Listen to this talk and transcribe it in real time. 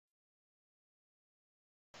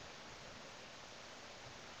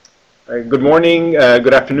Good morning,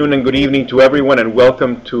 good afternoon, and good evening to everyone, and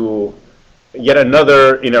welcome to yet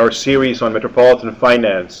another in our series on metropolitan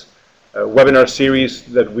finance, a webinar series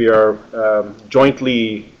that we are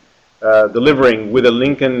jointly delivering with the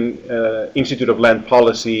Lincoln Institute of Land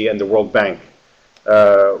Policy and the World Bank.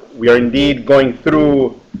 We are indeed going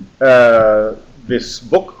through this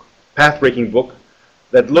book, path-breaking book,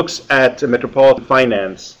 that looks at metropolitan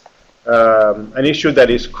finance, an issue that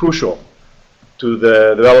is crucial to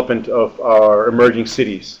the development of our emerging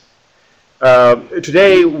cities.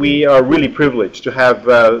 Today we are really privileged to have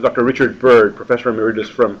Dr. Richard Bird, Professor Emeritus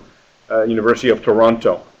from University of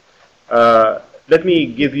Toronto. Let me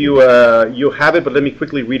give you, you have it, but let me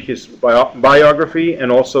quickly read his biography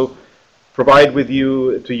and also provide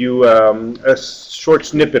to you a short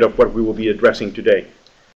snippet of what we will be addressing today.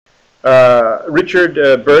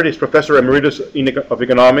 Richard Bird is Professor Emeritus of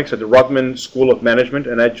Economics at the Rotman School of Management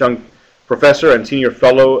and Adjunct Professor and Senior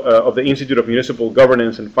Fellow of the Institute of Municipal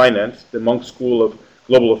Governance and Finance, the Monk School of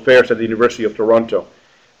Global Affairs at the University of Toronto.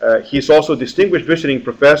 He is also Distinguished Visiting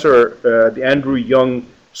Professor at the Andrew Young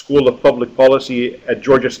School of Public Policy at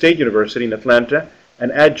Georgia State University in Atlanta,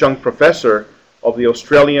 and Adjunct Professor of the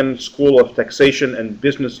Australian School of Taxation and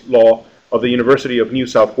Business Law of the University of New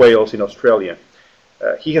South Wales in Australia.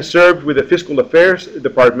 He has served with the Fiscal Affairs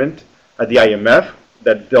Department at the IMF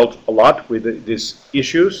that dealt a lot with these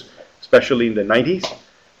issues, especially in the 90s,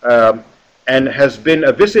 and has been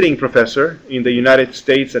a visiting professor in the United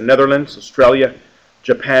States and Netherlands, Australia,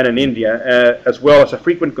 Japan, and India, as well as a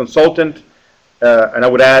frequent consultant, and I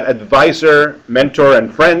would add advisor, mentor,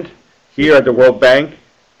 and friend here at the World Bank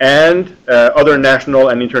and other national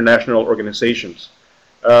and international organizations.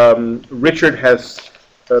 Richard has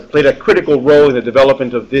played a critical role in the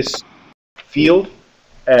development of this field,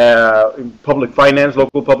 in public finance,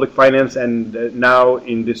 local public finance, and now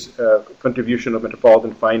in this contribution of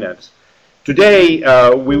metropolitan finance. Today,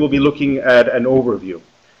 we will be looking at an overview.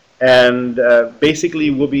 And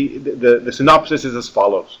basically, the synopsis is as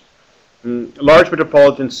follows. Large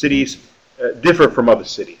metropolitan cities differ from other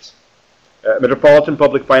cities. Metropolitan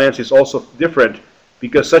public finance is also different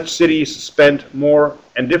because such cities spend more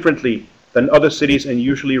and differently than other cities and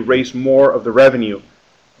usually raise more of the revenue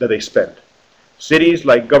that they spend. Cities,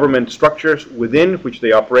 like government structures within which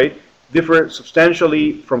they operate, differ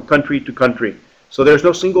substantially from country to country, so there's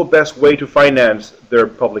no single best way to finance their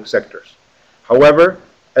public sectors. However,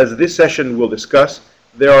 as this session will discuss,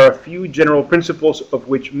 there are a few general principles of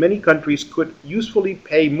which many countries could usefully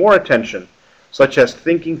pay more attention, such as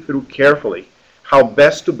thinking through carefully how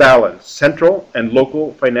best to balance central and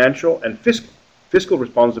local financial and fiscal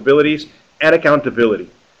responsibilities and accountability,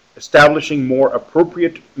 establishing more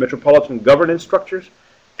appropriate metropolitan governance structures,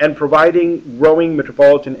 and providing growing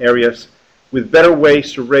metropolitan areas with better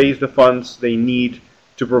ways to raise the funds they need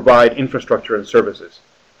to provide infrastructure and services.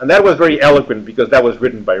 And that was very eloquent because that was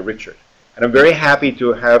written by Richard. And I'm very happy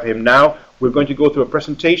to have him now. We're going to go through a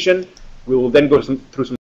presentation. We will then go through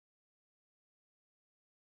some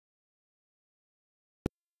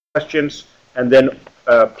questions, and then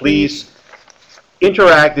please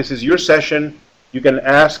interact. This is your session. You can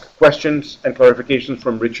ask questions and clarifications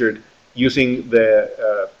from Richard using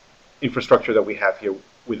the infrastructure that we have here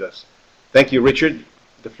with us. Thank you, Richard.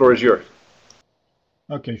 The floor is yours.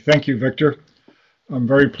 Okay, thank you, Victor. I'm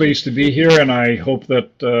very pleased to be here, and I hope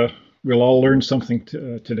that we'll all learn something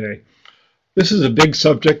today. This is a big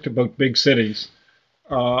subject about big cities.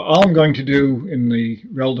 All I'm going to do in the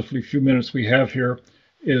relatively few minutes we have here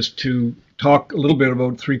is to talk a little bit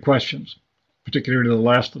about three questions, particularly the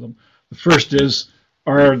last of them. The first is,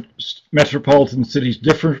 are metropolitan cities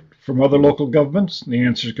different from other local governments? And the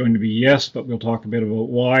answer is going to be yes, but we'll talk a bit about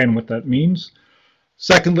why and what that means.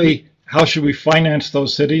 Secondly, how should we finance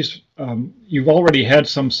those cities? You've already had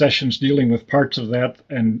some sessions dealing with parts of that,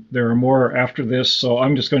 and there are more after this, so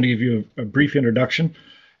I'm just going to give you a brief introduction.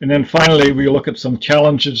 And then finally, we'll look at some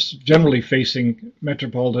challenges generally facing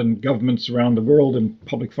metropolitan governments around the world in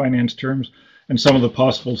public finance terms, and some of the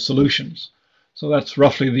possible solutions. So that's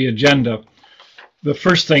roughly the agenda. The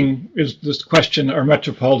first thing is this question, are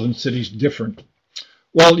metropolitan cities different?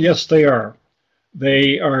 Well, yes, they are.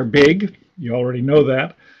 They are big, you already know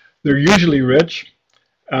that. They're usually rich,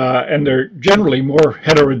 and they're generally more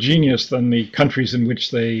heterogeneous than the countries in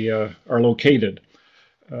which they are located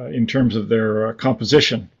in terms of their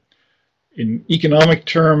composition. In economic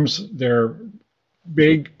terms, they're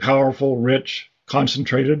big, powerful, rich,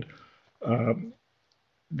 concentrated.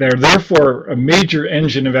 They're therefore a major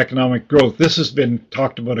engine of economic growth. This has been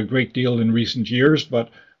talked about a great deal in recent years, but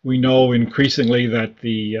we know increasingly that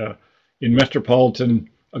in metropolitan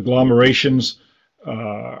agglomerations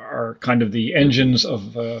are kind of the engines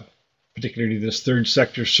of particularly this third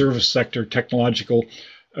sector, service sector, technological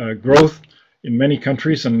growth in many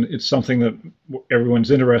countries, and it's something that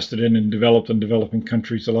everyone's interested in developed and developing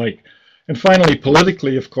countries alike. And finally,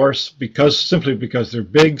 politically, of course, simply because they're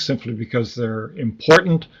big, simply because they're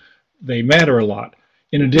important, they matter a lot.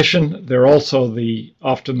 In addition, they're also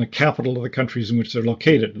often the capital of the countries in which they're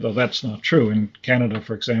located, though that's not true. In Canada,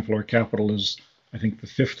 for example, our capital is, I think, the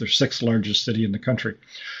 5th or 6th largest city in the country.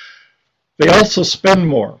 They also spend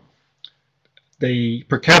more. The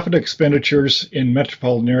per capita expenditures in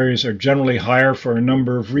metropolitan areas are generally higher for a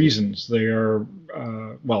number of reasons. They are,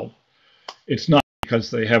 well, it's not because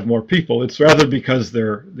they have more people, it's rather because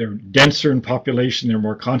they're denser in population, they're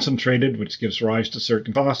more concentrated, which gives rise to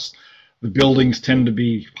certain costs. The buildings tend to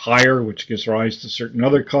be higher, which gives rise to certain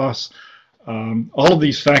other costs. All of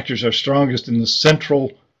these factors are strongest in the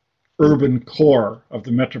central urban core of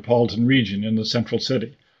the metropolitan region, in the central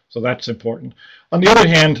city. So that's important. On the other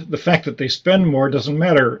hand, the fact that they spend more doesn't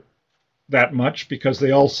matter that much because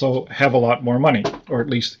they also have a lot more money, or at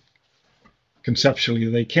least conceptually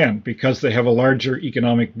they can, because they have a larger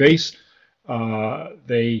economic base.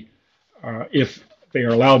 If they are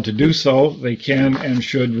allowed to do so, they can and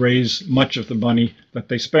should raise much of the money that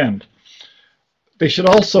they spend. They should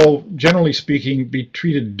also, generally speaking, be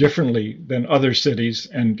treated differently than other cities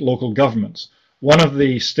and local governments. One of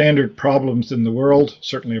the standard problems in the world,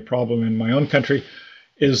 certainly a problem in my own country,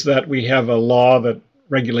 is that we have a law that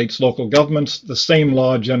regulates local governments. The same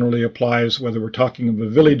law generally applies whether we're talking of a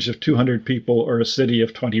village of 200 people or a city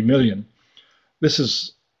of 20 million. This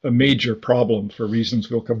is a major problem for reasons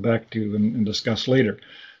we'll come back to and discuss later.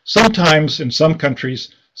 Sometimes in some countries,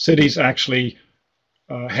 cities actually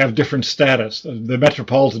have different status. The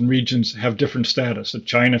metropolitan regions have different status. In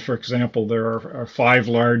China, for example, there are 5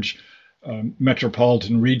 large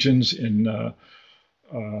metropolitan regions. In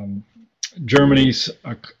Germany's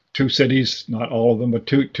 2 cities, not all of them, but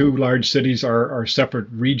two large cities are separate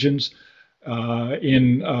regions.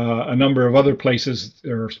 In a number of other places,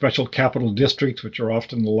 there are special capital districts, which are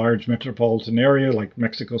often the large metropolitan area, like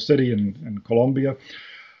Mexico City and Colombia.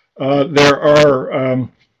 There are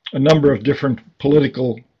a number of different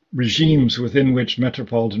political regimes within which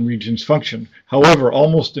metropolitan regions function. However,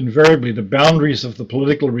 almost invariably, the boundaries of the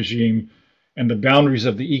political regime and the boundaries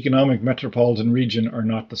of the economic metropolitan region are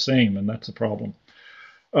not the same, and that's a problem.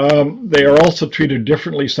 They are also treated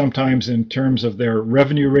differently sometimes in terms of their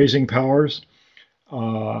revenue-raising powers,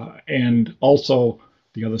 and also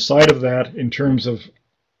the other side of that in terms of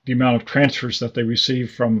the amount of transfers that they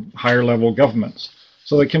receive from higher-level governments.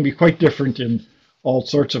 So they can be quite different in all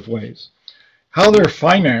sorts of ways. How they're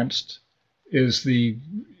financed is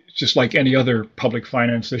just like any other public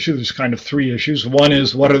finance issue. There's kind of 3 issues. One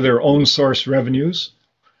is, what are their own source revenues?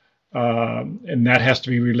 And that has to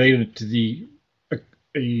be related to the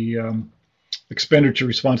expenditure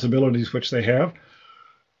responsibilities which they have.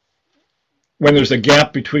 When there's a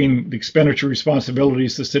gap between the expenditure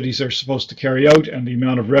responsibilities the cities are supposed to carry out and the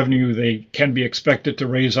amount of revenue they can be expected to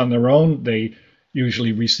raise on their own, they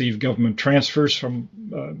usually receive government transfers from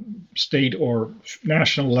state or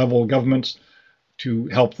national level governments to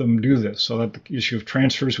help them do this. So that the issue of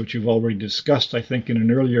transfers, which you've already discussed, I think, in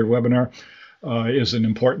an earlier webinar, is an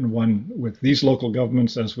important one with these local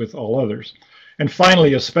governments as with all others. And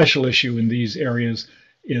finally, a special issue in these areas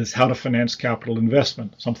is how to finance capital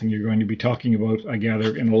investment, something you're going to be talking about, I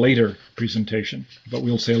gather, in a later presentation. But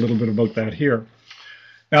we'll say a little bit about that here.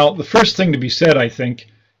 Now, the first thing to be said, I think,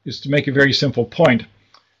 is to make a very simple point.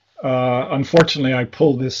 Unfortunately, I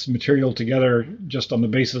pulled this material together just on the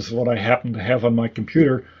basis of what I happen to have on my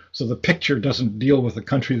computer, so the picture doesn't deal with a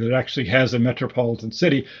country that actually has a metropolitan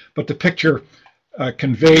city, but the picture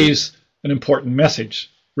conveys an important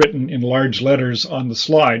message written in large letters on the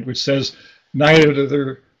slide, which says, neither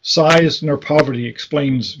their size nor poverty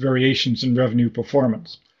explains variations in revenue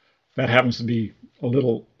performance. That happens to be a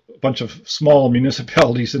bunch of small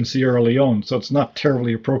municipalities in Sierra Leone, so it's not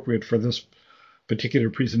terribly appropriate for this particular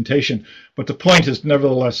presentation. But the point is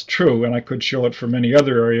nevertheless true, and I could show it for many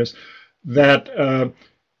other areas, that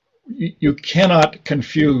you cannot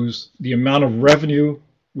confuse the amount of revenue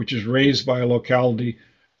which is raised by a locality,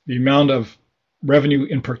 the amount of revenue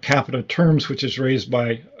in per capita terms which is raised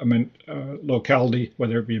by a locality,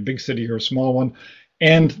 whether it be a big city or a small one,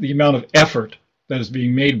 and the amount of effort that is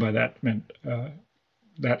being made by that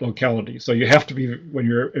locality. So you have to be, when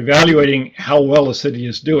you're evaluating how well a city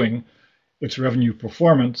is doing its revenue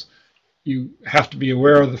performance, you have to be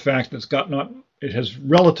aware of the fact that it has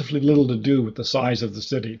relatively little to do with the size of the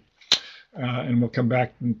city. And we'll come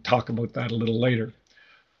back and talk about that a little later.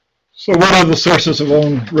 So what are the sources of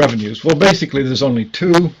own revenues? Well, basically there's only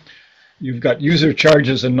 2. You've got user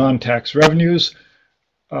charges and non-tax revenues.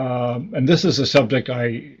 And this is a subject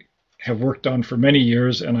I have worked on for many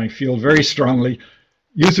years, and I feel very strongly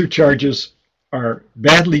user charges are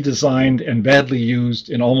badly designed and badly used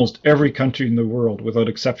in almost every country in the world without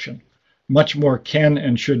exception. Much more can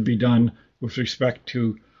and should be done with respect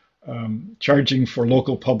to charging for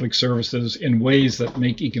local public services in ways that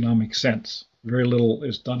make economic sense. Very little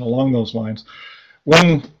is done along those lines.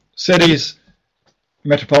 When cities,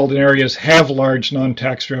 metropolitan areas have large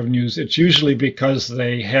non-tax revenues, it's usually because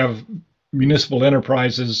they have municipal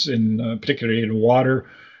enterprises, particularly in water,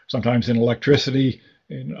 sometimes in electricity,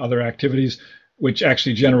 in other activities, which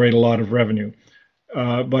actually generate a lot of revenue.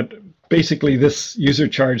 But basically, this user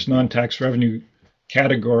charge non-tax revenue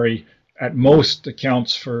category at most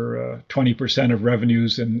accounts for 20% of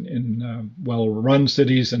revenues in well-run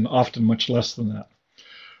cities, and often much less than that.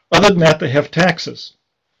 Other than that, they have taxes.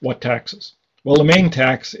 What taxes? Well, the main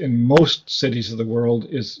tax in most cities of the world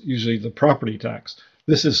is usually the property tax.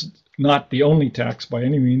 This is not the only tax by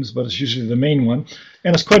any means, but it's usually the main one,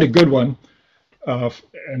 and it's quite a good one,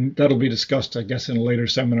 and that'll be discussed, I guess, in a later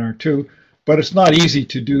seminar too. But it's not easy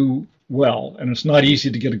to do well, and it's not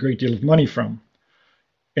easy to get a great deal of money from.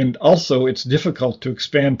 And also, it's difficult to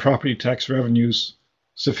expand property tax revenues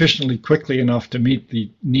sufficiently quickly enough to meet the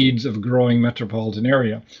needs of a growing metropolitan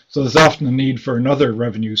area. So there's often a need for another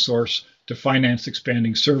revenue source to finance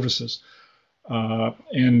expanding services.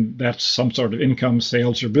 And that's some sort of income,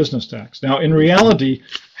 sales, or business tax. Now, in reality,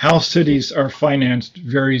 how cities are financed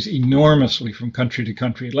varies enormously from country to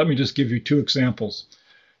country. Let me just give you two examples.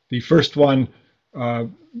 The first one,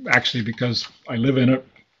 actually because I live in it,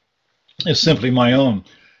 is simply my own.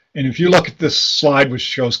 And if you look at this slide, which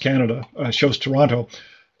shows shows Toronto,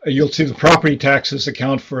 you'll see the property taxes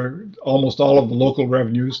account for almost all of the local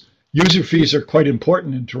revenues. User fees are quite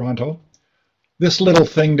important in Toronto. This little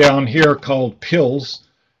thing down here called pills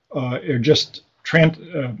are just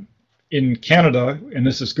in Canada, and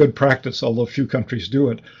this is good practice, although few countries do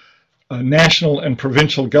it. National and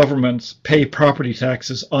provincial governments pay property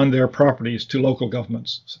taxes on their properties to local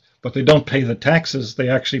governments, but they don't pay the taxes. They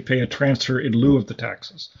actually pay a transfer in lieu of the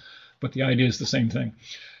taxes. But the idea is the same thing.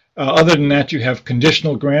 Other than that, you have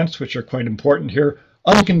conditional grants, which are quite important here,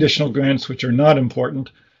 unconditional grants, which are not important,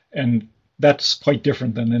 and that's quite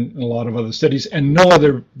different than in a lot of other cities, and no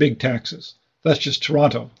other big taxes. That's just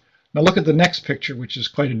Toronto. Now look at the next picture, which is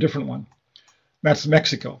quite a different one. That's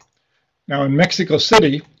Mexico. Now in Mexico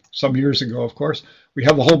City, some years ago, of course, we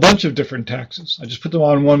have a whole bunch of different taxes. I just put them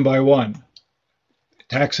on one by one.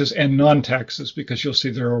 Taxes and non-taxes, because you'll see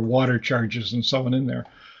there are water charges and so on in there.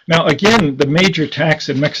 Now again, the major tax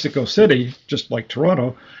in Mexico City, just like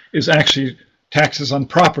Toronto, is actually taxes on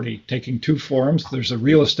property, taking two forms. There's a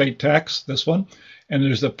real estate tax, this one, and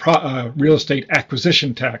there's a real estate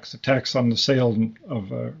acquisition tax, a tax on the sale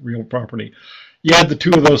of real property. You add the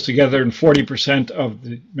two of those together, and 40% of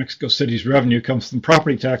the Mexico City's revenue comes from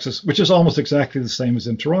property taxes, which is almost exactly the same as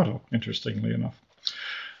in Toronto, interestingly enough.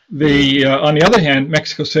 On the other hand,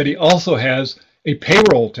 Mexico City also has a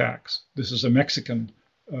payroll tax. This is a Mexican,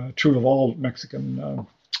 true of all Mexican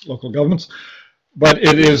local governments. But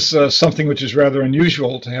it is something which is rather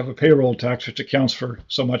unusual to have a payroll tax which accounts for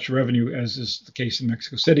so much revenue, as is the case in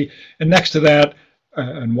Mexico City. And next to that,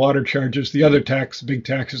 and water charges, the other tax, big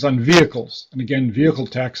taxes on vehicles. And again, vehicle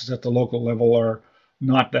taxes at the local level are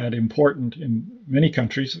not that important in many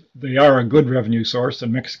countries. They are a good revenue source,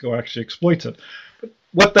 and Mexico actually exploits it. But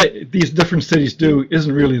what these different cities do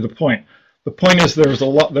isn't really the point. The point is there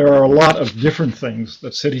are a lot of different things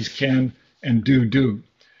that cities can and do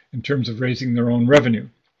in terms of raising their own revenue.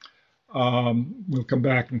 We'll come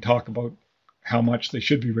back and talk about how much they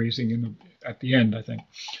should be raising at the end, I think.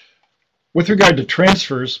 With regard to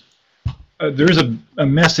transfers, there is a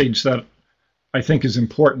message that I think is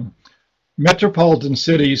important. Metropolitan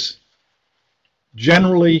cities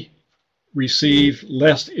generally receive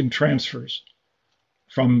less in transfers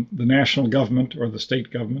from the national government or the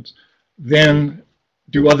state governments than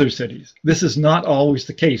do other cities. This is not always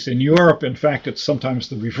the case. In Europe, in fact, it's sometimes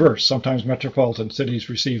the reverse. Sometimes metropolitan cities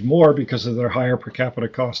receive more because of their higher per capita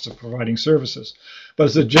costs of providing services. But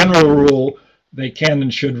as a general rule, they can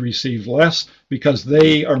and should receive less because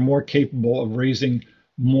they are more capable of raising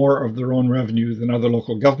more of their own revenue than other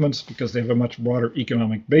local governments, because they have a much broader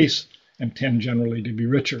economic base and tend generally to be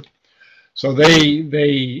richer. So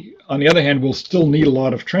they, on the other hand, will still need a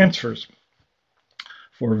lot of transfers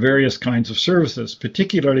for various kinds of services,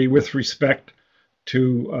 particularly with respect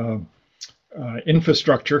to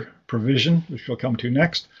infrastructure provision, which we'll come to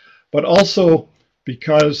next, but also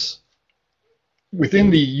because within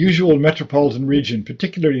the usual metropolitan region,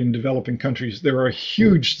 particularly in developing countries, there are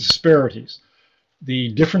huge disparities.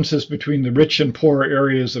 The differences between the rich and poor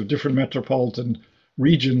areas of different metropolitan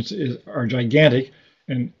regions are gigantic.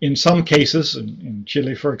 And in some cases, in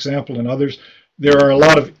Chile, for example, and others, there are a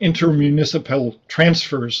lot of intermunicipal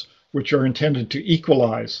transfers which are intended to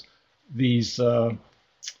equalize these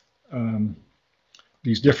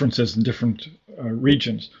differences in different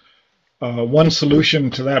regions. One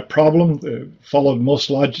solution to that problem, followed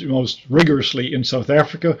most rigorously in South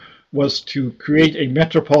Africa, was to create a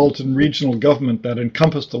metropolitan regional government that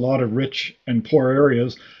encompassed a lot of rich and poor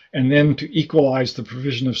areas, and then to equalize the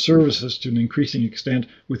provision of services to an increasing extent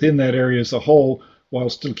within that area as a whole, while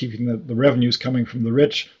still keeping the revenues coming from the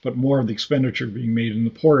rich, but more of the expenditure being made in the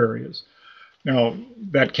poor areas. Now,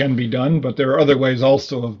 that can be done, but there are other ways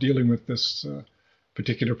also of dealing with this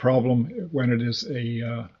particular problem when it is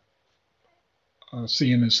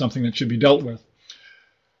seen as something that should be dealt with.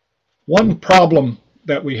 One problem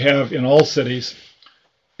that we have in all cities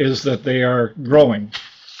is that they are growing.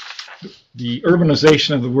 The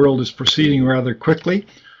urbanization of the world is proceeding rather quickly.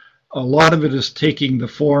 A lot of it is taking the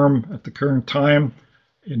form at the current time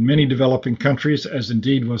in many developing countries, as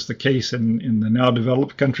indeed was the case in the now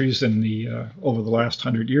developed countries over the last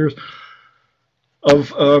 100 years,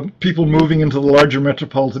 of people moving into the larger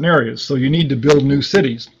metropolitan areas. So you need to build new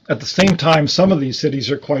cities. At the same time, some of these cities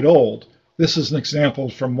are quite old. This is an example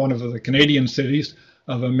from one of the Canadian cities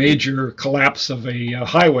of a major collapse of a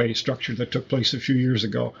highway structure that took place a few years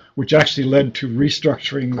ago, which actually led to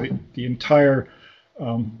restructuring the entire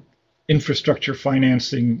infrastructure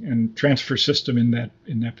financing and transfer system in that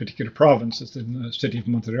particular province. It's in the city of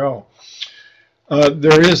Montreal.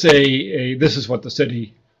 This is what the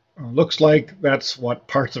city looks like. That's what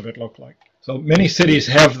parts of it look like. So many cities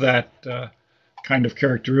have that kind of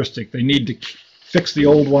characteristic. They need to fix the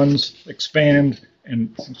old ones, expand,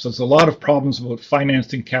 and so there's a lot of problems about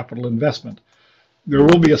financing capital investment. There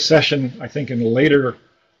will be a session, I think, in a later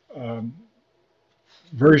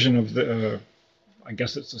version of the, I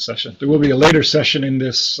guess it's a session. There will be a later session in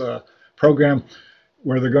this program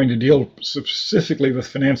where they're going to deal specifically with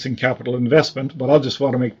financing capital investment, but I'll just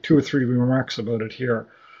want to make 2 or 3 remarks about it here.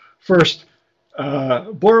 First,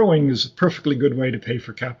 borrowing is a perfectly good way to pay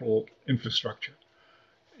for capital infrastructure.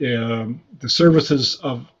 The services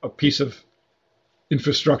of a piece of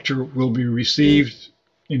infrastructure will be received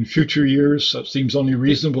in future years, so it seems only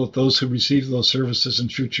reasonable that those who receive those services in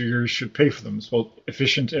future years should pay for them. It's both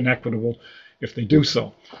efficient and equitable if they do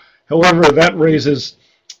so. However, that raises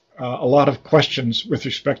a lot of questions with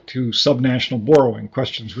respect to subnational borrowing,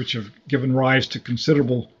 questions which have given rise to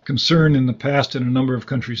considerable concern in the past in a number of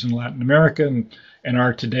countries in Latin America and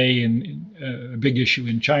are today a big issue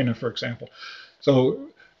in China, for example. So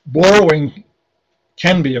borrowing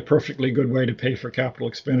can be a perfectly good way to pay for capital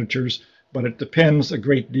expenditures, but it depends a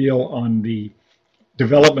great deal on the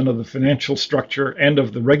development of the financial structure and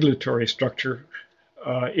of the regulatory structure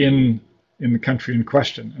in the country in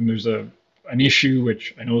question. And there's an issue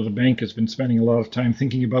which I know the bank has been spending a lot of time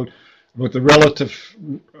thinking about the relative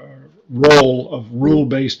role of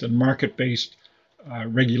rule-based and market-based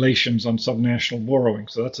regulations on subnational borrowing.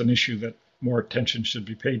 So that's an issue that more attention should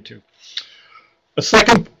be paid to. A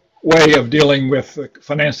second way of dealing with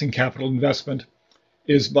financing capital investment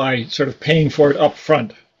is by sort of paying for it up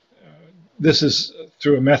front. This is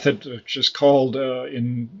through a method which is called,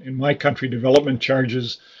 in my country, development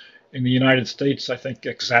charges. In the United States, I think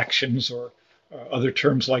exactions or other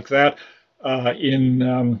terms like that.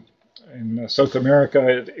 In South America,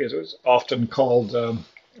 it is often called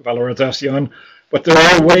valorización. But there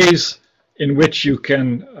are ways in which you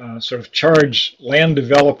can sort of charge land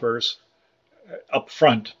developers up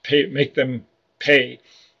front, make them pay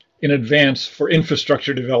in advance for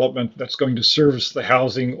infrastructure development that's going to service the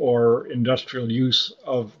housing or industrial use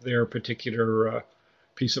of their particular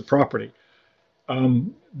piece of property.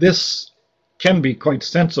 This can be quite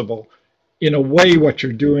sensible. In a way, what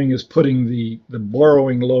you're doing is putting the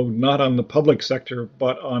borrowing load not on the public sector,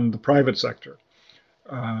 but on the private sector.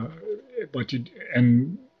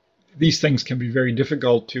 And these things can be very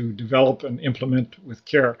difficult to develop and implement with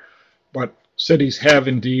care, but cities have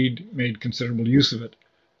indeed made considerable use of it.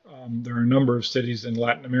 There are a number of cities in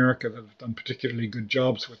Latin America that have done particularly good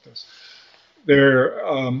jobs with this. There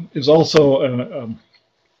is also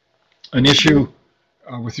an issue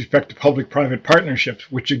with respect to public-private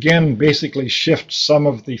partnerships, which again basically shifts some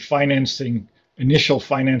of the initial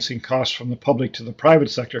financing costs from the public to the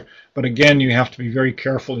private sector. But again, you have to be very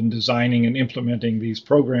careful in designing and implementing these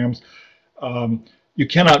programs. You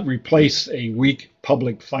cannot replace a weak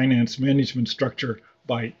public finance management structure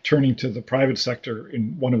by turning to the private sector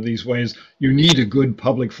in one of these ways. You need a good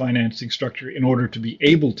public financing structure in order to be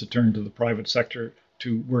able to turn to the private sector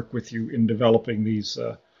to work with you in developing these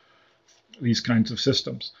kinds of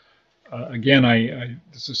systems. Again,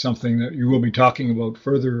 this is something that you will be talking about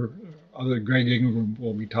further. Other Greg Ingram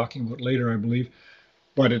will be talking about later, I believe.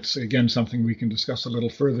 But it's, again, something we can discuss a little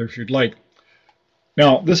further if you'd like.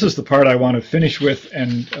 Now, this is the part I want to finish with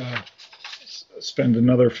and spend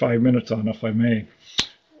another 5 minutes on, if I may.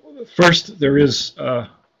 First, there are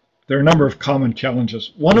a number of common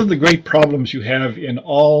challenges. One of the great problems you have in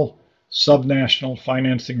all subnational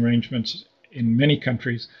financing arrangements in many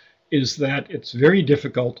countries is that it's very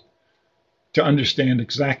difficult to understand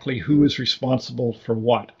exactly who is responsible for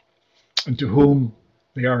what and to whom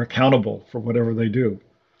they are accountable for whatever they do.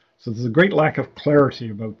 So there's a great lack of clarity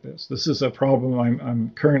about this. This is a problem.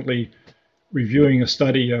 I'm currently reviewing a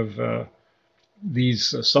study of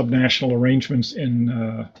these subnational arrangements in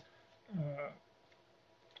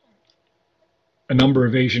a number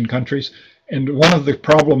of Asian countries. And one of the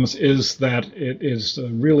problems is that it is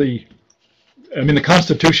really, I mean, the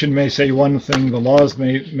Constitution may say one thing, the laws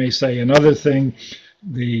may say another thing,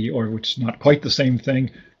 or which is not quite the same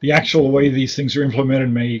thing. The actual way these things are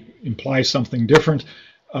implemented may imply something different.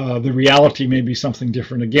 The reality may be something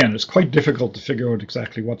different again. It's quite difficult to figure out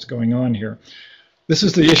exactly what's going on here. This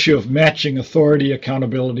is the issue of matching authority,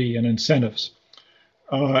 accountability, and incentives.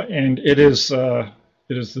 And it is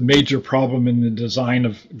the major problem in the design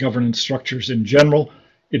of governance structures in general.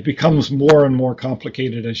 It becomes more and more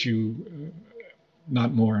complicated as you,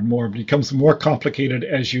 not more and more, but it becomes more complicated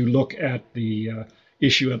as you look at the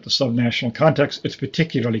issue at the subnational context. It's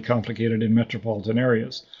particularly complicated in metropolitan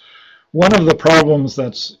areas. One of the problems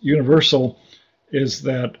that's universal is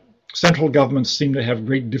that central governments seem to have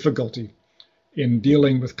great difficulty in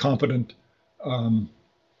dealing with competent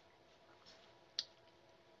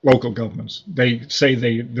local governments. They say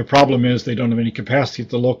the problem is they don't have any capacity at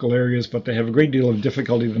the local areas, but they have a great deal of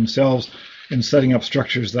difficulty themselves in setting up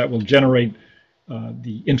structures that will generate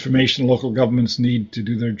the information local governments need to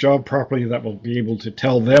do their job properly, that will be able to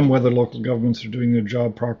tell them whether local governments are doing their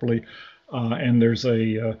job properly. And there's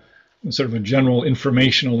a sort of a general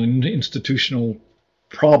informational and institutional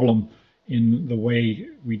problem in the way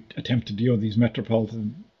we attempt to deal with these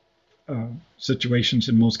metropolitan situations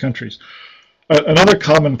in most countries. Another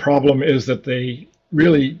common problem is that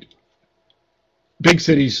big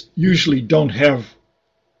cities usually don't have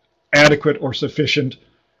adequate or sufficient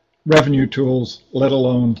revenue tools, let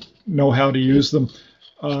alone know how to use them.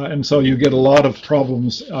 And so you get a lot of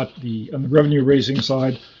problems on the revenue raising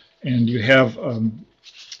side, and you have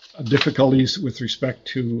difficulties with respect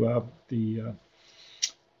to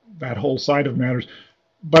that whole side of matters.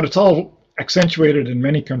 But it's all accentuated in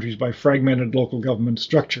many countries by fragmented local government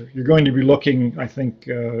structure. You're going to be looking, I think,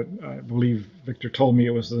 I believe Victor told me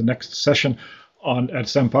it was the next session at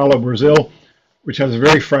Sao Paulo, Brazil, which has a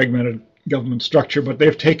very fragmented government structure, but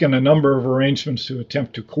they've taken a number of arrangements to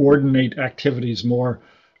attempt to coordinate activities more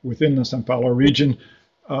within the Sao Paulo region.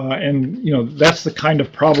 And that's the kind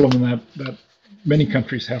of problem that many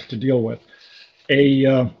countries have to deal with.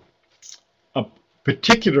 A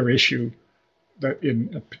particular issue that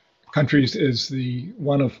in countries is the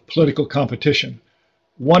one of political competition.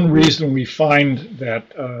 One reason we find that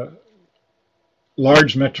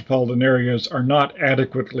large metropolitan areas are not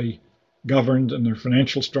adequately governed and their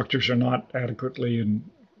financial structures are not adequately and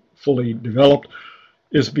fully developed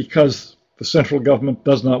is because the central government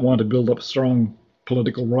does not want to build up strong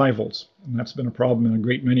political rivals. And that's been a problem in a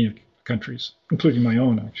great many countries, including my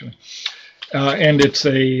own, actually. And it's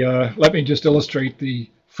let me just illustrate the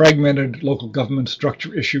fragmented local government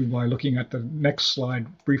structure issue by looking at the next slide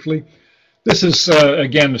briefly. This is,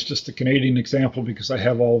 again, it's just a Canadian example because I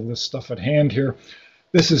have all of this stuff at hand here.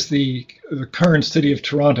 This is the current city of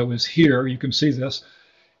Toronto is here. You can see this.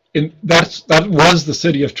 That was the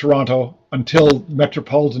city of Toronto until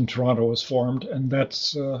Metropolitan Toronto was formed, and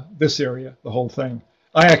that's this area, the whole thing.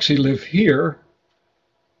 I actually live here.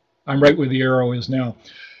 I'm right where the arrow is now.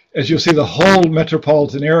 As you'll see, the whole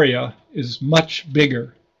metropolitan area is much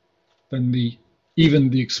bigger than even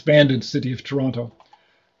the expanded city of Toronto.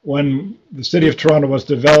 When the city of Toronto was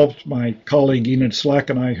developed, my colleague Enid Slack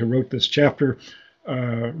and I, who wrote this chapter,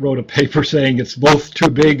 wrote a paper saying it's both too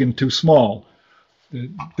big and too small.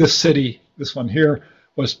 This city, this one here,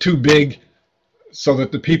 was too big so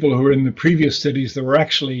that the people who were in the previous cities, there were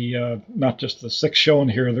actually not just the 6 shown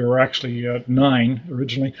here, there were actually 9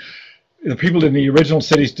 originally. The people in the original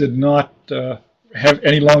cities did not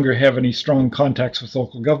any longer have any strong contacts with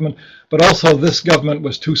local government, but also this government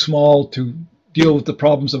was too small to deal with the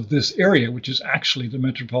problems of this area, which is actually the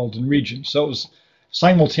metropolitan region. So it was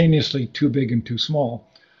simultaneously too big and too small.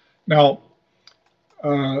 Now,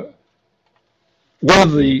 one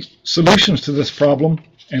of the solutions to this problem,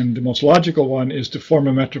 and the most logical one, is to form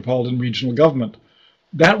a metropolitan regional government.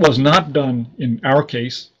 That was not done in our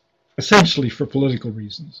case, essentially for political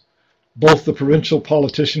reasons. Both the provincial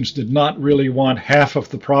politicians did not really want half of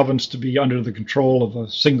the province to be under the control of a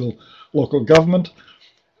single local government,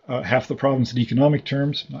 half the province in economic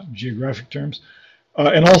terms, not in geographic terms,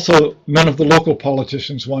 and also none of the local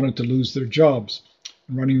politicians wanted to lose their jobs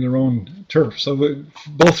running their own turf. So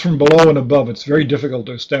both from below and above, it's very difficult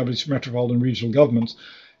to establish metropolitan regional governments.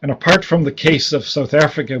 And apart from the case of South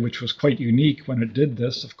Africa, which was quite unique when it did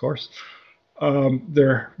this, of course,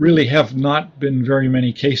 there really have not been very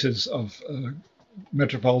many cases of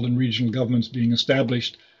metropolitan regional governments being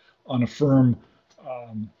established on a firm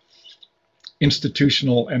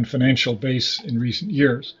institutional and financial base in recent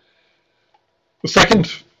years. The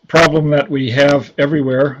second problem that we have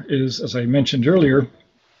everywhere is, as I mentioned earlier,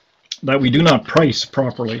 that we do not price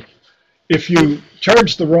properly. If you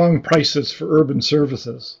charge the wrong prices for urban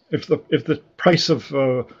services, if the price of,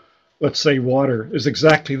 let's say, water is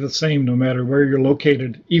exactly the same no matter where you're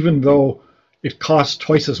located, even though it costs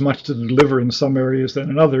twice as much to deliver in some areas than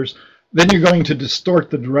in others, then you're going to distort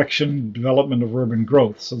the direction and development of urban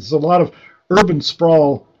growth. So there's a lot of urban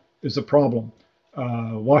sprawl is a problem.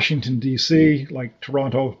 Washington, D.C., like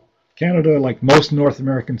Toronto, Canada, like most North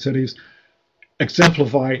American cities,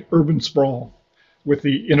 exemplify urban sprawl. With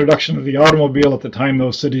the introduction of the automobile at the time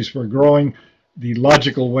those cities were growing, the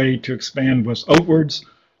logical way to expand was outwards.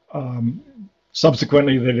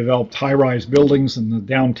 Subsequently, they developed high-rise buildings and the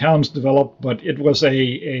downtowns developed, but it was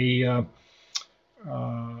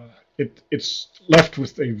it's left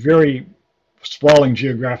with a very sprawling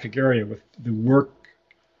geographic area with the work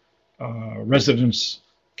residence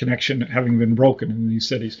connection having been broken in these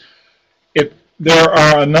cities. There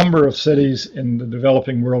are a number of cities in the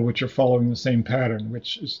developing world which are following the same pattern,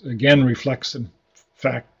 which is, again reflects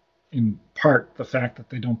in part the fact that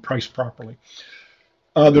they don't price properly.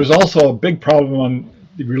 There's also a big problem on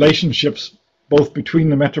the relationships both between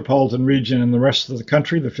the metropolitan region and the rest of the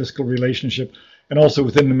country, the fiscal relationship, and also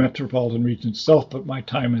within the metropolitan region itself, but my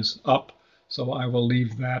time is up, so I will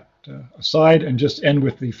leave that aside and just end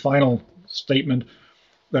with the final statement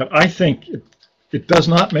that I think it does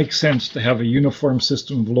not make sense to have a uniform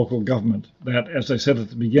system of local government that, as I said at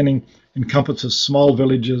the beginning, encompasses small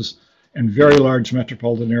villages and very large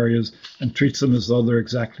metropolitan areas and treats them as though they're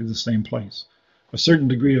exactly the same place. A certain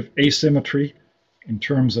degree of asymmetry in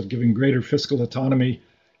terms of giving greater fiscal autonomy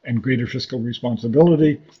and greater fiscal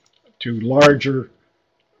responsibility to larger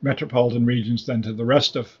metropolitan regions than to the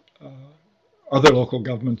rest of other local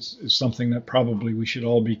governments is something that probably we should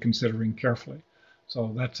all be considering carefully.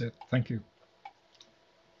 So that's it. Thank you.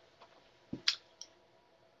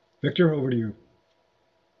 Victor, over to you.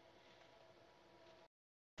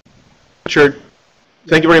 Richard,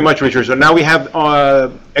 thank you very much, Richard. So now we have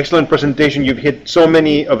excellent presentation. You've hit so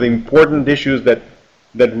many of the important issues that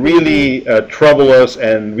really trouble us,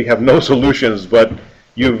 and we have no solutions, but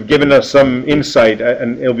you've given us some insight,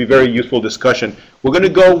 and it'll be very useful discussion. We're going to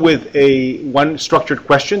go with one structured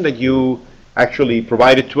question that you actually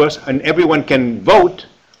provided to us, and everyone can vote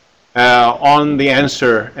on the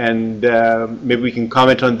answer, and maybe we can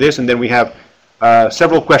comment on this, and then we have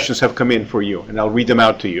several questions have come in for you, and I'll read them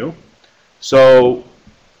out to you. So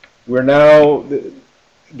we're now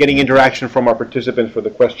getting interaction from our participants for the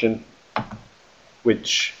question,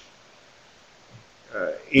 which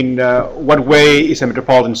in what way is a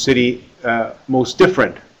metropolitan city most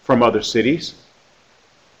different from other cities?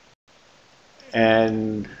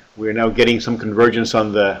 And we're now getting some convergence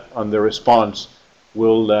on the response.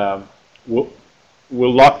 We'll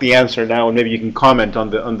lock the answer now, and maybe you can comment on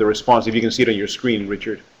the response if you can see it on your screen,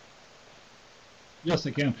 Richard. Yes,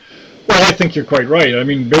 I can. Well, I think you're quite right. I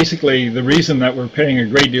mean, basically, the reason that we're paying a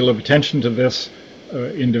great deal of attention to this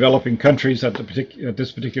in developing countries at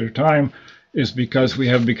this particular time is because we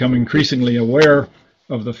have become increasingly aware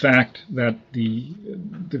of the fact that the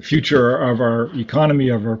future of our economy,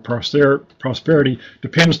 of our prosperity,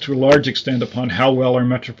 depends to a large extent upon how well our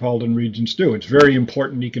metropolitan regions do. It's very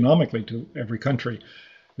important economically to every country.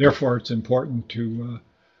 Therefore, it's important to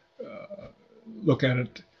look at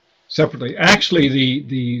it separately. Actually,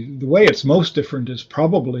 the way it's most different is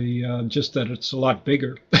probably just that it's a lot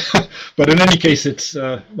bigger. But in any case, it's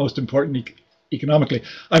most important economically.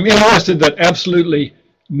 I'm interested that absolutely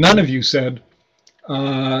none of you said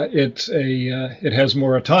it has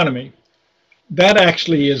more autonomy. That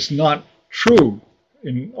actually is not true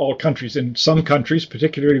in all countries. In some countries,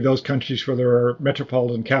 particularly those countries where there are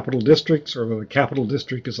metropolitan capital districts or where the capital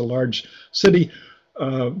district is a large city,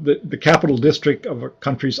 The capital district of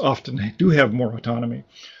countries often do have more autonomy.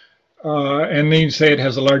 And then you say it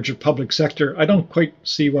has a larger public sector. I don't quite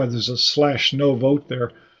see why there's a /no vote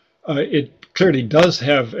there. It clearly does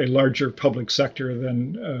have a larger public sector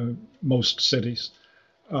than most cities.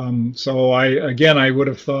 So I would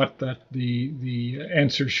have thought that the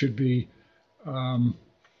answer should be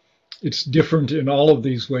it's different in all of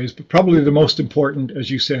these ways, but probably the most important, as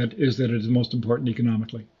you said, is that it is most important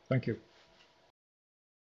economically. Thank you.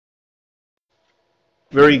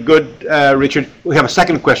 Very good, Richard. We have a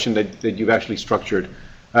second question that you've actually structured.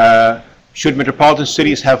 Should metropolitan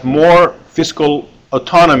cities have more fiscal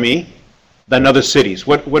autonomy than other cities?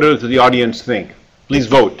 What does the audience think? Please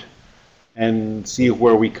vote and see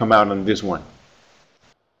where we come out on this one.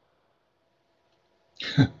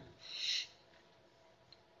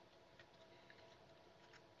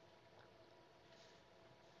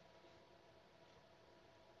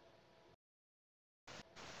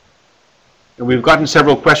 And we've gotten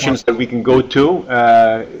several questions that we can go to.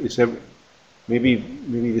 Maybe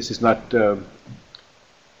this is not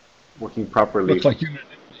working properly. Looks like you.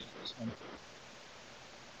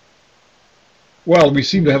 Well, we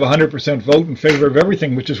seem to have 100% vote in favor of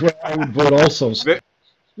everything, which is where I would vote also. So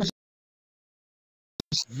it's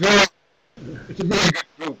a very good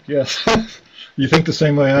group, yes. You think the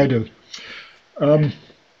same way I do.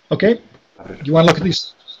 Okay. Do you want to look at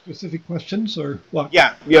these specific questions or what?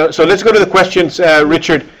 Yeah. So let's go to the questions,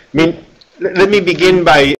 Richard. Let me begin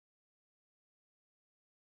by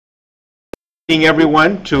asking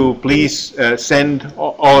everyone to please send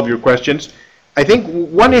all of your questions. I think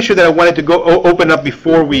one issue that I wanted to open up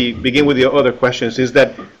before we begin with the other questions is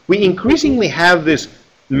that we increasingly have this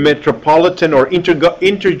metropolitan or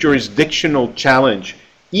interjurisdictional challenge,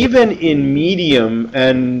 even in medium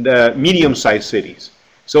and medium-sized cities.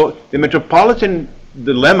 So the metropolitan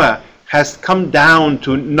dilemma has come down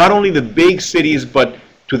to not only the big cities, but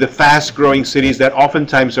to the fast-growing cities that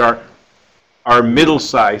oftentimes are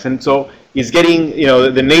middle-sized, and so it's getting,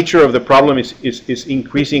 the nature of the problem is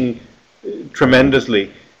increasing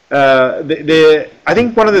tremendously. I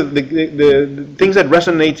think one of the things that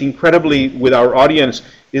resonates incredibly with our audience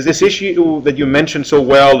is this issue that you mentioned so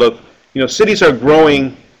well of, cities are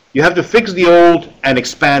growing, you have to fix the old and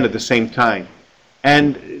expand at the same time.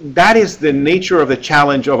 And that is the nature of the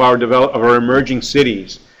challenge of our emerging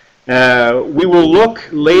cities. We will look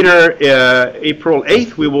later, April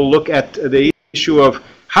 8th, we will look at the issue of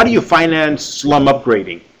how do you finance slum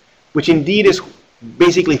upgrading, which indeed is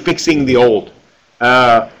basically fixing the old.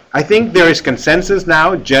 I think there is consensus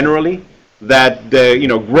now, generally, that the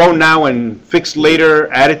grow now and fix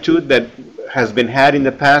later attitude that has been had in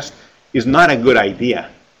the past is not a good idea.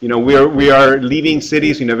 We are leaving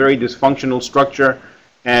cities in a very dysfunctional structure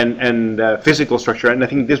and physical structure, and I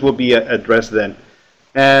think this will be addressed then.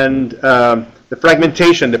 And the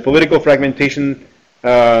fragmentation, the political fragmentation,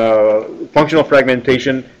 functional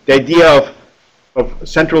fragmentation, the idea of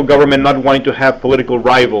central government not wanting to have political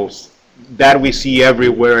rivals, that we see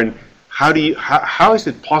everywhere. And how is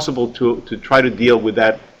it possible to try to deal with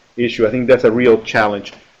that issue? I think that's a real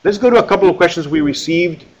challenge. Let's go to a couple of questions we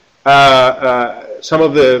received. Some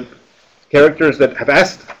of the characters that have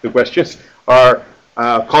asked the questions are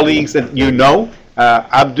colleagues that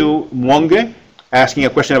Abdu Mwonge, asking a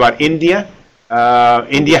question about India.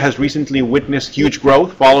 India has recently witnessed huge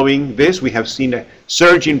growth. Following this, we have seen a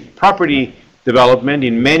surge in property development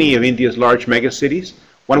in many of India's large megacities.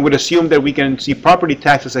 One would assume that we can see property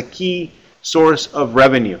tax as a key source of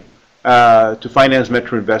revenue to finance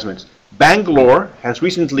metro investments. Bangalore has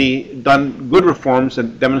recently done good reforms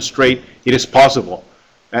that demonstrate it is possible,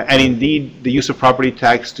 and indeed the use of property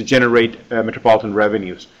tax to generate metropolitan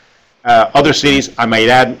revenues. Other cities, I might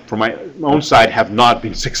add, from my own side, have not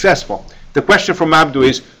been successful. The question from Abdu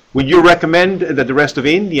is, would you recommend that the rest of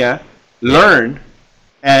India learn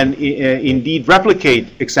and indeed replicate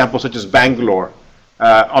examples such as Bangalore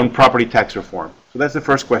on property tax reform? So that's the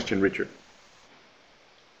first question, Richard.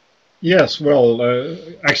 Yes, well,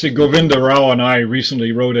 actually Govinda Rao and I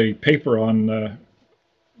recently wrote a paper on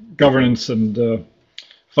governance and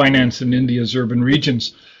finance in India's urban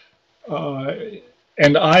regions.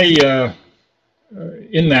 And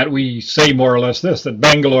in that we say more or less this, that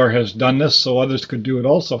Bangalore has done this, so others could do it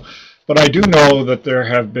also. But I do know that there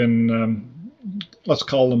have been, let's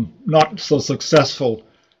call them not so successful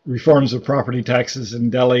reforms of property taxes in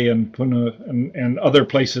Delhi and Pune and other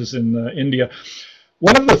places in India.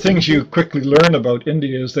 One of the things you quickly learn about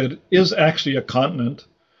India is that it is actually a continent,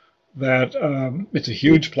 that it's a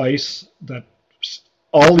huge place, that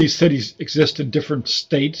all these cities exist in different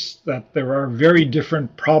states, that there are very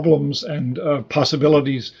different problems and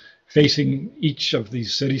possibilities facing each of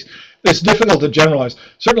these cities. It's difficult to generalize.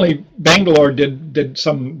 Certainly, Bangalore did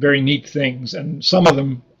some very neat things, and some of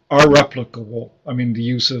them are replicable. I mean, the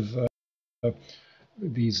use of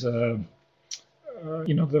these, the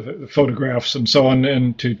photographs and so on,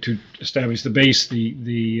 and to establish the base,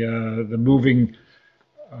 the moving,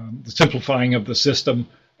 the simplifying of the system.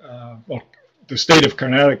 Well, the state of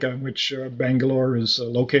Karnataka, in which Bangalore is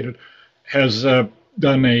located, has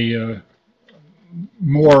done a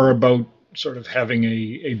more about sort of having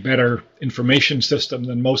a better information system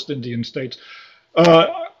than most Indian states.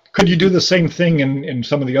 Could you do the same thing in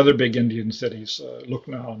some of the other big Indian cities,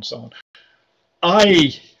 Lucknow and so on?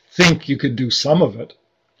 I think you could do some of it,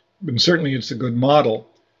 and certainly it's a good model.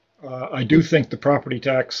 I do think the property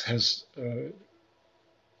tax has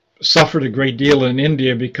suffered a great deal in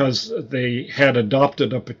India because they had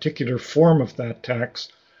adopted a particular form of that tax,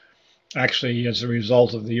 actually as a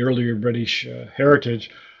result of the earlier British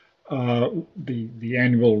heritage, the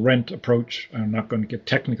annual rent approach. I'm not going to get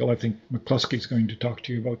technical. I think McCluskey's going to talk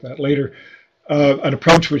to you about that later. An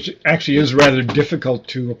approach which actually is rather difficult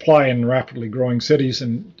to apply in rapidly growing cities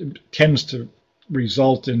and tends to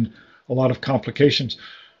result in a lot of complications.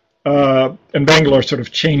 And Bangalore sort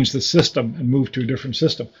of changed the system and moved to a different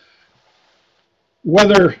system.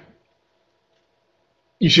 Whether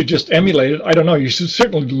you should just emulate it, I don't know. You should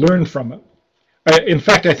certainly learn from it. In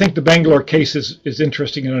fact, I think the Bangalore case is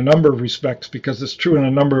interesting in a number of respects, because it's true in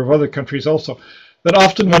a number of other countries also, that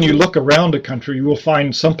often when you look around a country, you will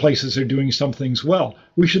find some places are doing some things well.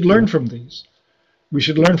 We should learn from these. We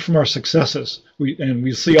should learn from our successes. And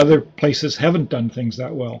we see other places haven't done things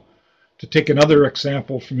that well. To take another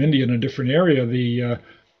example from India in a different area,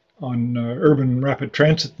 on urban rapid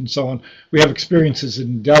transit and so on, we have experiences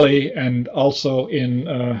in Delhi and also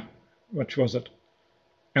in, which was it,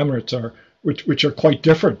 Amritsar, which are quite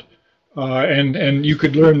different. And you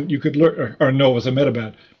could learn, or no, it was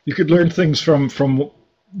Ahmedabad. You could learn things from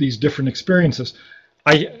these different experiences.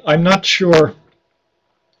 I'm not sure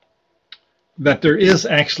that there is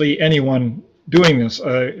actually anyone doing this.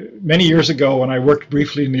 Many years ago, when I worked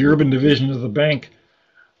briefly in the urban division of the bank,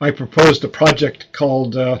 I proposed a project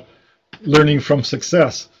called Learning from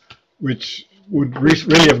Success, which would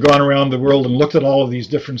really have gone around the world and looked at all of these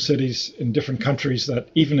different cities in different countries that,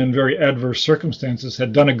 even in very adverse circumstances,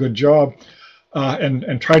 had done a good job,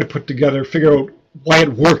 and try to put together, figure out why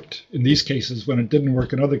it worked in these cases when it didn't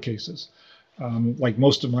work in other cases. Like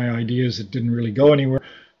most of my ideas, it didn't really go anywhere,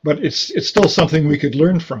 but it's still something we could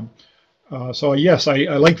learn from. So yes, I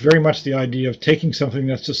like very much the idea of taking something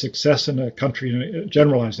that's a success in a country and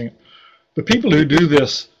generalizing it. The people who do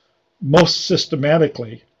this most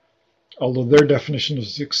systematically, although their definition of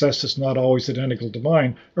success is not always identical to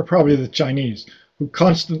mine, are probably the Chinese, who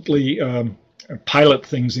constantly pilot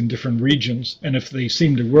things in different regions, and if they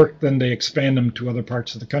seem to work, then they expand them to other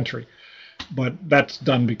parts of the country. But that's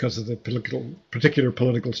done because of the particular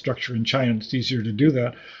political structure in China. It's easier to do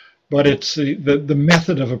that. But it's the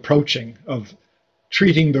method of approaching, of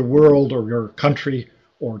treating the world or your country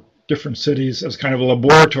or different cities as kind of a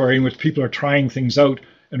laboratory in which people are trying things out,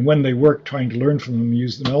 and when they work, trying to learn from them and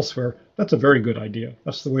use them elsewhere. That's a very good idea.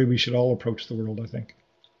 That's the way we should all approach the world, I think.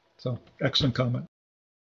 So, excellent comment.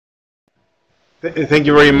 Thank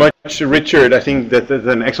you very much, Richard. I think that's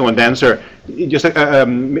an excellent answer. Just I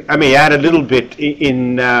may add a little bit.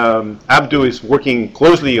 Abdu is working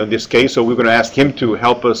closely on this case, so we're going to ask him to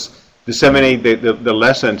help us disseminate the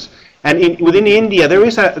lessons. And within India, there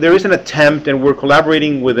is an attempt, and we're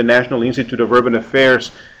collaborating with the National Institute of Urban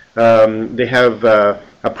Affairs. They have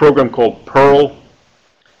a program called PEARL.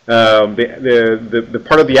 The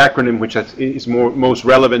part of the acronym which is most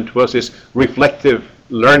relevant to us is reflective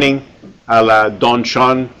learning, a la Don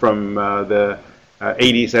Sean from the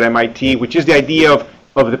 80s at MIT, which is the idea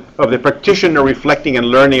of the practitioner reflecting and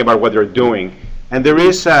learning about what they're doing. And there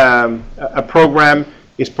is a program,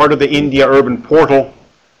 is part of the India Urban Portal,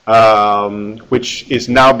 which is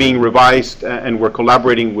now being revised, and we're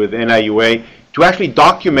collaborating with NIUA to actually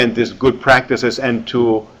document these good practices and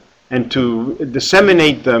to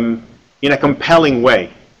disseminate them in a compelling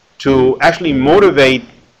way, to actually motivate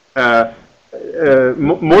the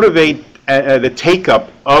take-up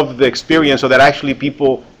of the experience, so that actually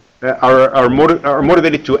people are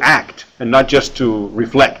motivated to act and not just to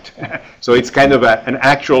reflect. So it's kind of an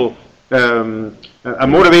actual a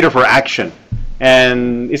motivator for action.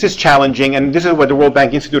 And this is challenging, and this is what the World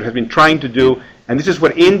Bank Institute has been trying to do, and this is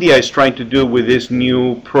what India is trying to do with this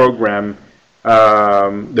new program,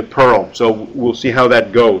 the PEARL. So we'll see how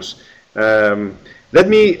that goes. Let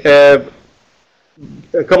me, a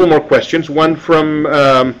couple more questions. One from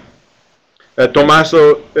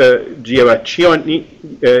Tommaso Giavaccini.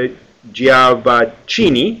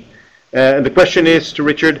 And the question is to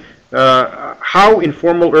Richard, how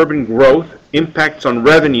informal urban growth impacts on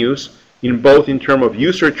revenues in both in terms of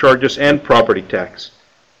user charges and property tax.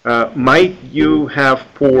 Might you have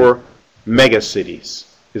poor megacities,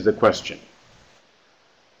 is the question.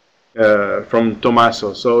 From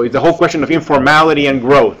Tommaso. So it's the whole question of informality and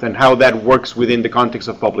growth and how that works within the context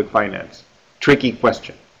of public finance. Tricky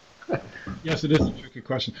question. Yes, it is a tricky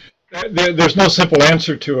question. There's no simple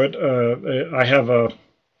answer to it.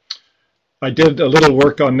 I did a little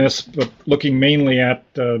work on this, but looking mainly at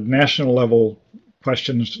national level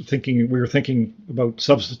questions. We were thinking about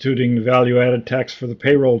substituting the value-added tax for the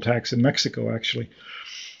payroll tax in Mexico, actually.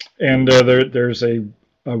 And there's a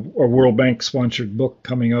World Bank sponsored book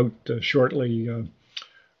coming out shortly,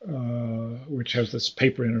 which has this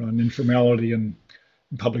paper in it on informality and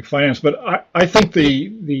public finance. But I think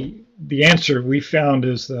the answer we found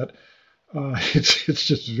is that it's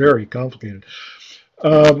just very complicated.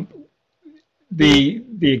 The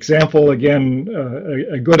example again,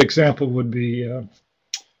 a good example would be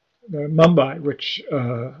Mumbai, which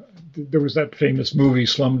there was that famous movie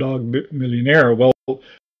Slumdog Millionaire. Well,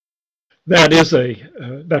 that is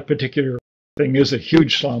that particular thing is a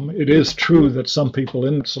huge slum. It is true that some people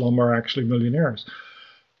in the slum are actually millionaires,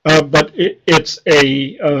 but it's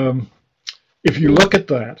if you look at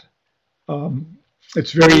that,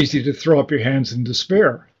 it's very easy to throw up your hands in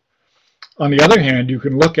despair. On the other hand, you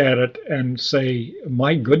can look at it and say,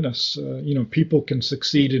 my goodness, people can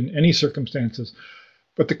succeed in any circumstances.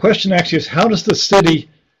 But the question actually is, how does the city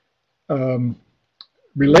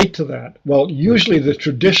relate to that? Well, usually the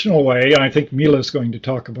traditional way, and I think Mila is going to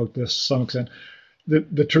talk about this to some extent,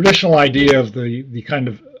 the traditional idea of the kind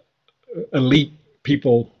of elite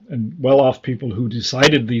people and well-off people who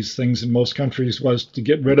decided these things in most countries was to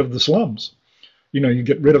get rid of the slums. You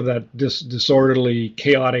get rid of that disorderly,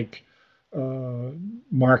 chaotic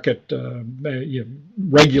market,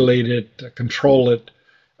 regulate it, control it,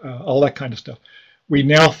 all that kind of stuff. We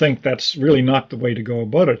now think that's really not the way to go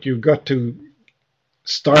about it. You've got to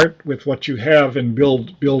start with what you have and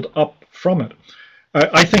build up from it.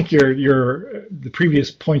 I think the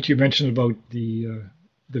previous point you mentioned about the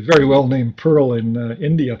very well-named pearl in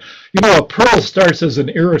India. A pearl starts as an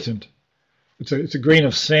irritant. It's a grain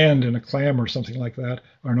of sand in a clam or something like that,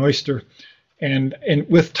 or an oyster, and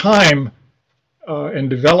with time and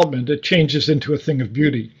development, it changes into a thing of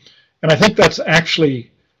beauty. And I think that's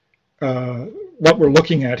actually what we're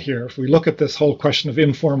looking at here. If we look at this whole question of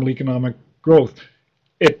informal economic growth,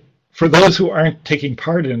 for those who aren't taking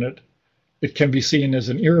part in it, it can be seen as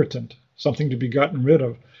an irritant, something to be gotten rid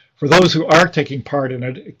of. For those who are taking part in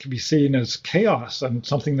it, it can be seen as chaos and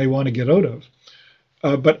something they want to get out of.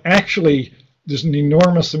 But actually, there's an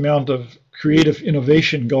enormous amount of creative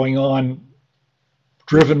innovation going on,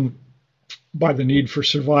 driven by the need for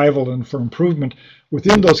survival and for improvement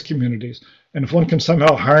within those communities. And if one can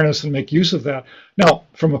somehow harness and make use of that. Now,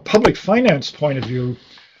 from a public finance point of view,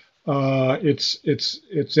 it's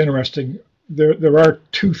interesting. There are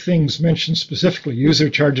two things mentioned specifically: user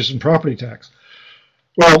charges and property tax.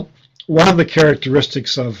 Well, one of the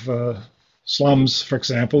characteristics of slums, for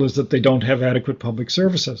example, is that they don't have adequate public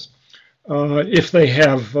services. If they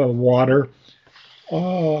have water,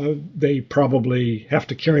 they probably have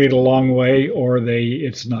to carry it a long way, or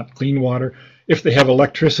it's not clean water. If they have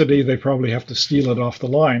electricity, they probably have to steal it off the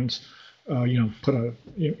lines, put a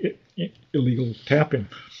illegal tap in.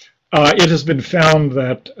 It has been found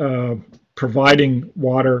that providing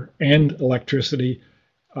water and electricity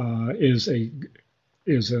is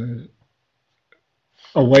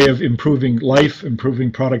a way of improving life, improving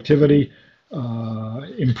productivity,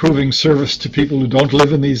 improving service to people who don't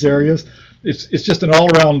live in these areas. It's just an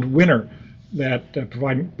all-around winner that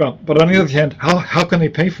providing. But on the other hand, how can they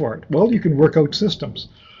pay for it? Well, you can work out systems.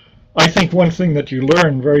 I think one thing that you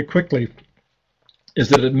learn very quickly is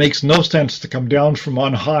that it makes no sense to come down from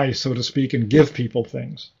on high, so to speak, and give people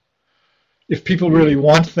things. If people really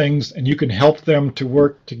want things and you can help them to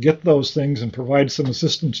work to get those things and provide some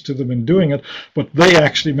assistance to them in doing it, but they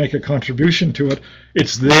actually make a contribution to it,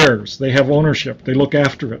 it's theirs. They have ownership. They look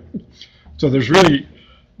after it. So there's really,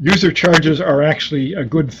 user charges are actually a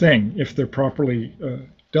good thing if they're properly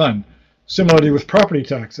done. Similarly with property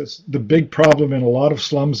taxes, the big problem in a lot of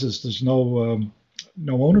slums is there's no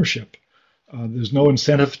ownership. There's no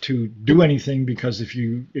incentive to do anything, because if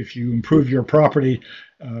you improve your property,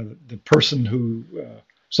 the person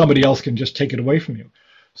somebody else can just take it away from you.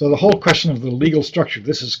 So the whole question of the legal structure,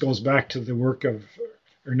 goes back to the work of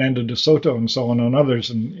Hernando de Soto and so on others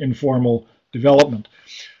in informal development.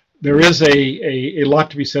 there is a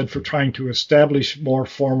lot to be said for trying to establish more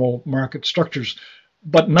formal market structures,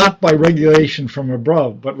 but not by regulation from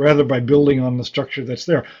above, but rather by building on the structure that's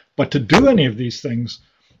there. But to do any of these things,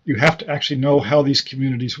 you have to actually know how these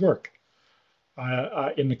communities work.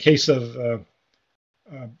 In the case of,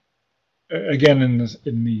 again,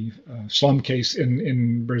 in the slum case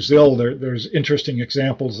in Brazil, there's interesting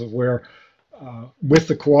examples of where, with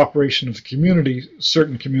the cooperation of the community,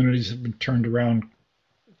 certain communities have been turned around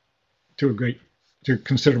to a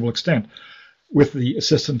considerable extent with the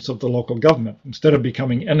assistance of the local government. Instead of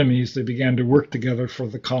becoming enemies, they began to work together for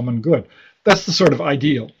the common good. That's the sort of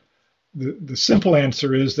ideal. The simple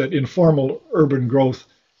answer is that informal urban growth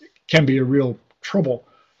can be a real trouble.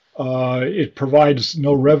 It provides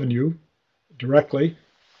no revenue directly.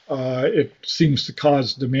 It seems to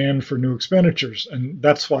cause demand for new expenditures, and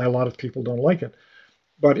that's why a lot of people don't like it.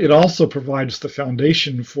 But it also provides the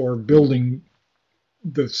foundation for building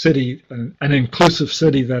the city, an inclusive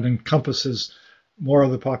city that encompasses more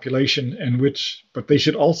of the population, but they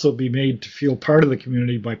should also be made to feel part of the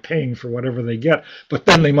community by paying for whatever they get. But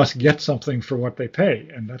then they must get something for what they pay,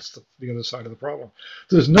 and that's the other side of the problem.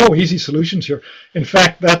 So there's no easy solutions here. In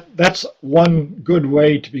fact, that's one good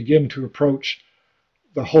way to begin to approach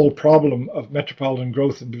the whole problem of metropolitan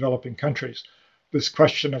growth in developing countries. This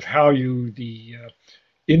question of how the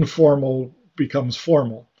informal becomes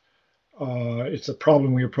formal. It's a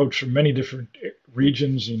problem we approach from many different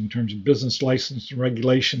regions in terms of business license and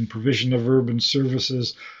regulation, provision of urban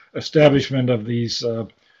services, establishment of these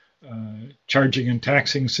charging and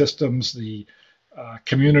taxing systems, the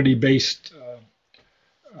community-based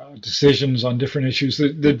decisions on different issues.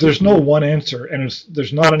 There's no one answer, and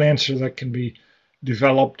there's not an answer that can be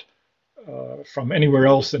developed from anywhere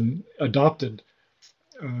else and adopted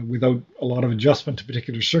without a lot of adjustment to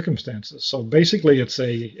particular circumstances. So basically,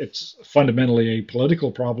 it's fundamentally a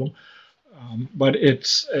political problem, but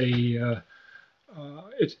it's a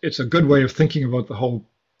good way of thinking about the whole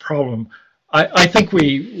problem. I think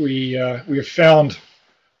we have found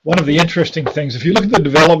one of the interesting things. If you look at the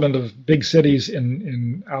development of big cities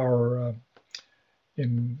in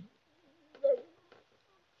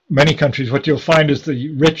many countries, what you'll find is the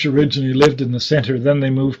rich originally lived in the center, then they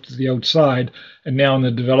moved to the outside, and now in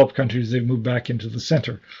the developed countries they've moved back into the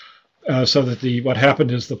center. So that what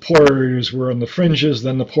happened is the poor areas were on the fringes,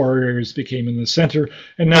 then the poor areas became in the center,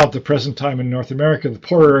 and now at the present time in North America, the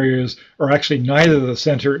poor areas are actually neither the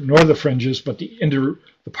center nor the fringes, but the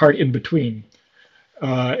part in between.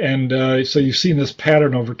 So you've seen this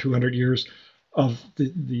pattern over 200 years of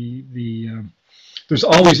there's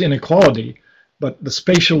always inequality, but the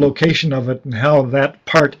spatial location of it and how that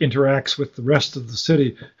part interacts with the rest of the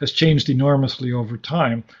city has changed enormously over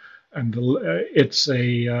time. And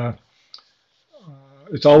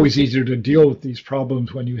it's always easier to deal with these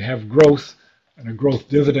problems when you have growth and a growth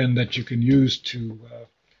dividend that you can use to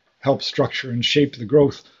help structure and shape the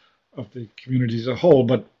growth of the community as a whole.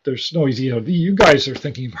 But there's no easy. You guys are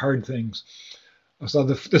thinking of hard things. So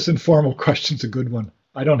this informal question's a good one.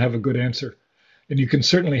 I don't have a good answer. And you can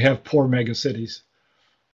certainly have poor megacities.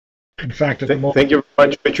 In fact, at the moment. Thank you very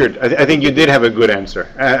much, Richard. I think you did have a good answer.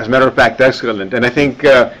 As a matter of fact, excellent. And I think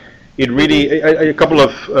it really, a couple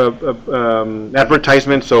of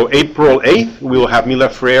advertisements. So April 8th, we will have Mila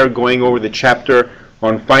Freire going over the chapter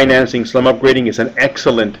on financing slum upgrading. It's an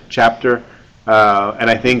excellent chapter. And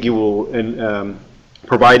I think you will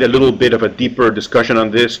provide a little bit of a deeper discussion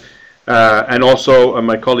on this. And also,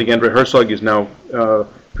 my colleague Andre Herzog is now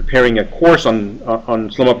preparing a course on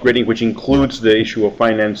slum upgrading, which includes the issue of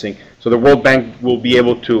financing. So the World Bank will be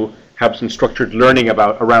able to have some structured learning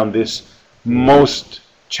around this most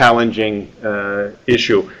challenging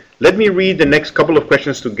issue. Let me read the next couple of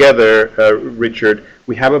questions together, Richard.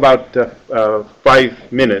 We have about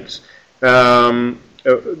 5 minutes. One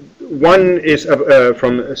is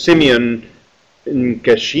from Simeon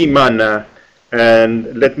Nkashimana,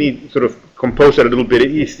 and let me sort of compose that a little bit.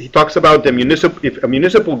 He talks about if a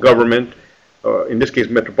municipal government, in this case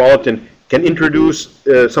Metropolitan, can introduce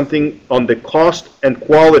something on the cost and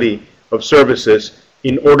quality of services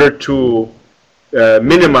in order to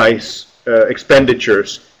minimize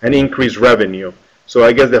expenditures and increase revenue. So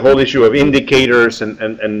I guess the whole issue of indicators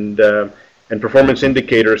and performance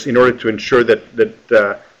indicators in order to ensure that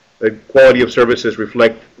the quality of services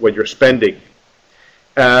reflect what you're spending.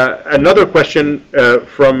 Another question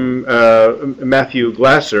from Matthew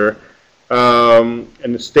Glasser,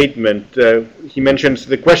 in a statement. He mentions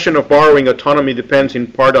the question of borrowing autonomy depends in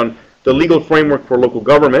part on the legal framework for local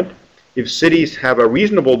government. If cities have a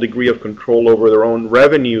reasonable degree of control over their own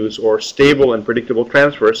revenues or stable and predictable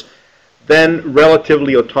transfers, then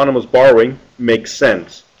relatively autonomous borrowing makes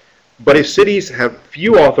sense. But if cities have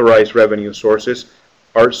few authorized revenue sources,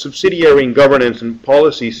 are subsidiary in governance and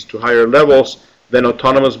policies to higher levels, then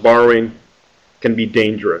autonomous borrowing can be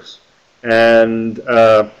dangerous. And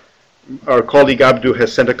our colleague Abdu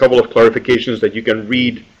has sent a couple of clarifications that you can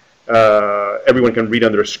read, everyone can read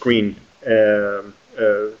on their screen to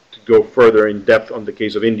go further in depth on the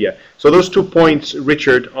case of India. So those 2 points,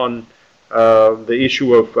 Richard, on the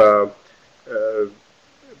issue of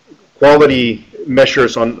quality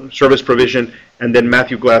measures on service provision, and then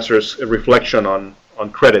Matthew Glasser's reflection on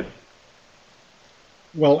credit.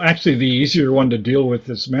 Well, actually, the easier one to deal with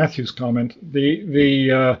is Matthew's comment.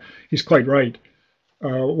 He's quite right.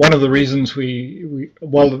 One of the reasons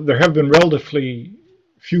while there have been relatively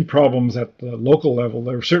few problems at the local level,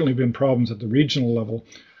 there have certainly been problems at the regional level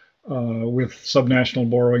with subnational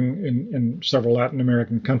borrowing in several Latin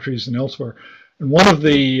American countries and elsewhere. And one of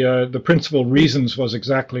the principal reasons was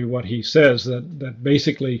exactly what he says, that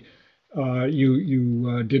basically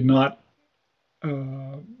you did not,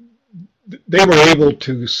 they were able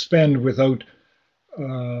to spend without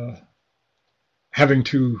having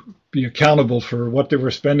to be accountable for what they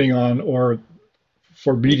were spending on or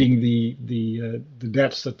for meeting the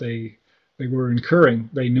debts that they were incurring.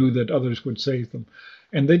 They knew that others would save them,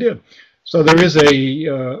 and they did. So there is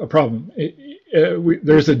a problem.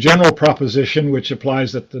 There's a general proposition which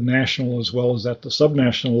applies at the national as well as at the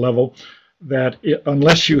subnational level, that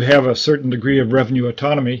unless you have a certain degree of revenue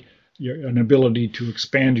autonomy, an ability to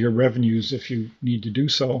expand your revenues if you need to do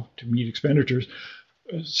so to meet expenditures,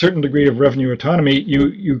 a certain degree of revenue autonomy,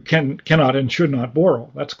 you cannot and should not borrow.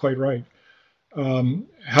 That's quite right.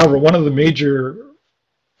 However, one of the major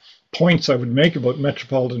points I would make about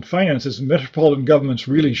metropolitan finance is metropolitan governments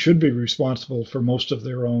really should be responsible for most of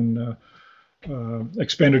their own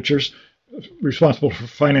expenditures, responsible for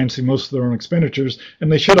financing most of their own expenditures,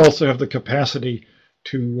 and they should also have the capacity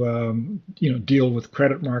to deal with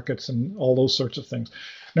credit markets and all those sorts of things.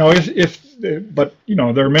 Now, but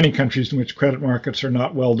there are many countries in which credit markets are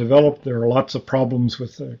not well developed. There are lots of problems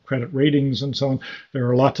with credit ratings and so on. There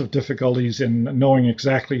are lots of difficulties in knowing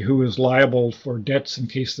exactly who is liable for debts in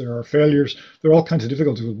case there are failures. There are all kinds of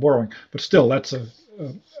difficulties with borrowing, but still, that's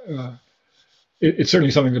it's certainly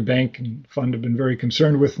something the bank and fund have been very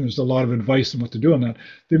concerned with, and there's a lot of advice on what to do on that.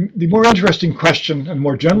 The more interesting question and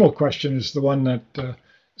more general question is the one that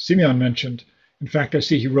Simeon mentioned. In fact, I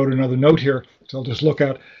see he wrote another note here, so I'll just look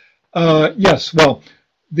at. Yes, well,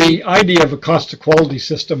 the idea of a cost to quality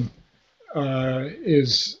system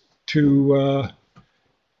is to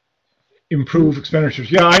improve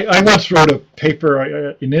expenditures. Yeah, I once wrote a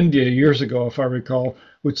paper in India years ago, if I recall,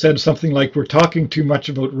 which said something like, we're talking too much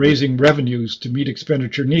about raising revenues to meet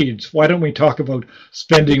expenditure needs. Why don't we talk about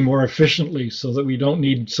spending more efficiently so that we don't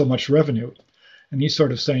need so much revenue? And he's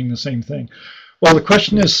sort of saying the same thing. Well, the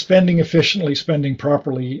question is spending efficiently, spending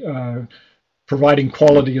properly, providing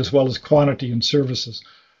quality as well as quantity in services.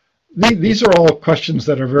 These are all questions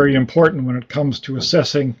that are very important when it comes to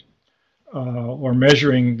assessing or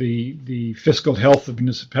measuring the fiscal health of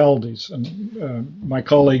municipalities. And my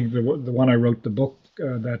colleague, the one I wrote the book,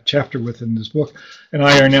 that chapter with in this book, and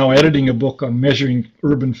I are now editing a book on measuring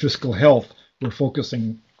urban fiscal health. We're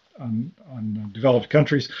focusing on developed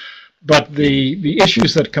countries, but the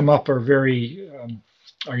issues that come up are very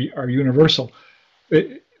are universal.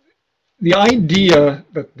 The idea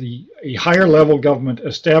that a higher level government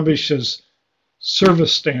establishes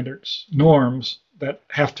service standards, norms that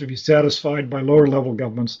have to be satisfied by lower level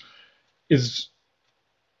governments is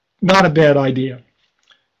not a bad idea.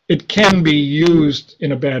 It can be used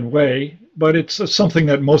in a bad way, but it's something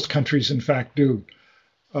that most countries in fact do.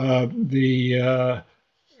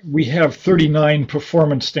 We have 39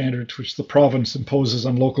 performance standards which the province imposes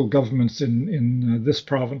on local governments in this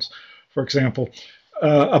province, for example.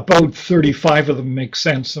 About 35 of them make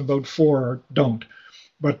sense, about 4 don't.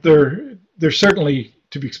 But they're certainly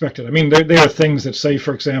to be expected. I mean, they are things that say,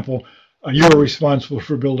 for example, you're responsible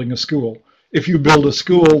for building a school. If you build a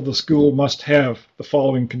school, the school must have the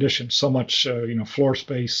following conditions: so much, floor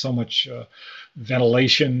space, so much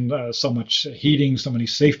ventilation, so much heating, so many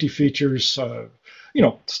safety features,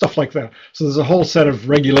 stuff like that. So there's a whole set of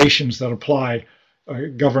regulations that apply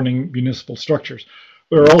governing municipal structures.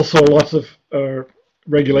 There are also lots of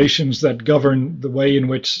regulations that govern the way in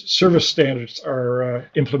which service standards are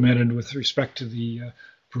implemented with respect to the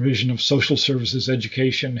provision of social services,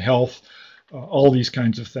 education, health, all these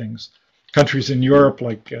kinds of things. Countries in Europe,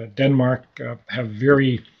 like Denmark, have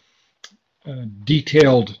very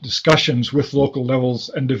detailed discussions with local levels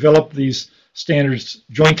and develop these standards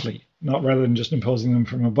jointly, not rather than just imposing them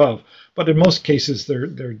from above. But in most cases,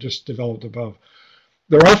 they're just developed above.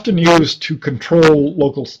 they're often used to control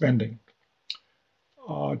local spending,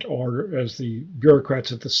 or as the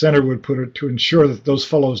bureaucrats at the center would put it, to ensure that those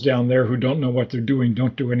fellows down there who don't know what they're doing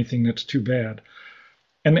don't do anything that's too bad.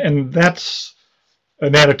 And that's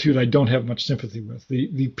an attitude I don't have much sympathy with.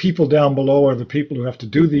 The people down below are the people who have to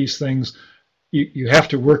do these things. You have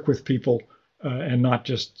to work with people and not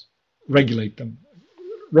just regulate them.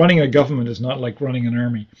 Running a government is not like running an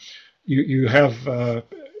army. You have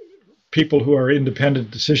people who are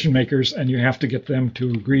independent decision makers, and you have to get them to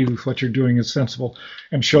agree with what you're doing is sensible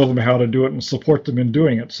and show them how to do it and support them in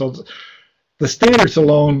doing it. So the standards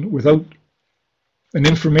alone, without an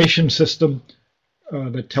information system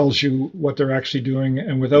that tells you what they're actually doing,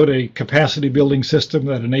 and without a capacity building system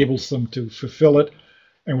that enables them to fulfill it,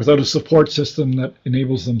 and without a support system that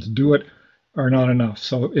enables them to do it, are not enough.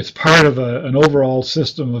 So it's part of an overall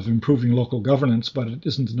system of improving local governance, but it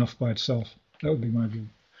isn't enough by itself. That would be my view.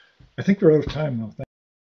 I think we're out of time now.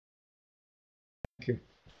 Thank you.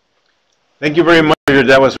 Thank you very much, Richard.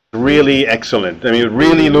 That was really excellent. I mean,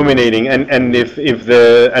 really illuminating. And if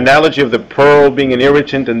the analogy of the pearl being an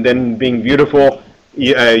irritant and then being beautiful,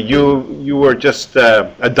 you were just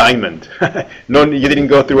a diamond. No, you didn't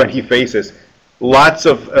go through any phases. Lots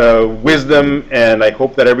of wisdom, and I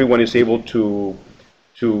hope that everyone is able to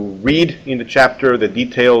read in the chapter the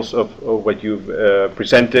details of what you've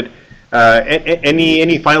presented.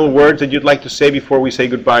 Any final words that you'd like to say before we say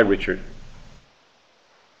goodbye, Richard?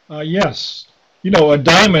 Yes. You know, a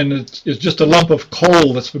diamond is just a lump of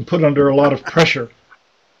coal that's been put under a lot of pressure.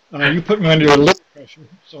 You put me under a little pressure,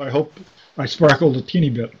 so I hope I sparkled a teeny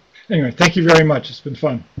bit. Anyway, thank you very much. It's been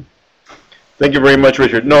fun. Thank you very much,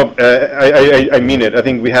 Richard. No, I mean it. I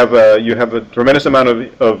think you have a tremendous amount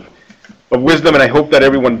of wisdom, and I hope that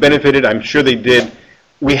everyone benefited. I'm sure they did.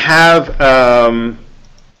 We have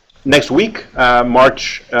next week,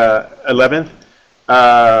 March 11th,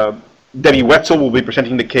 Debbie Wetzel will be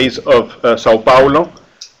presenting the case of Sao Paulo.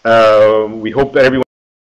 We hope that everyone.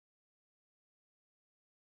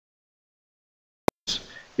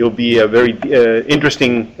 It'll be a very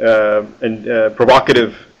interesting and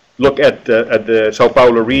provocative look at the Sao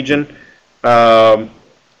Paulo region. On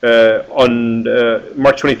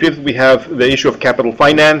March 25th, we have the issue of capital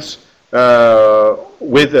finance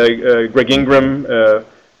with Greg Ingram,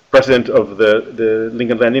 president of the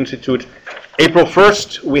Lincoln Land Institute. April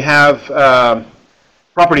 1st, we have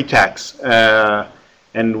property tax,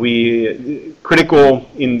 and we critical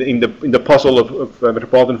in the puzzle of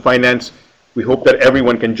metropolitan finance. We hope that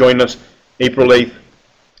everyone can join us. April 8th,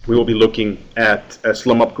 we will be looking at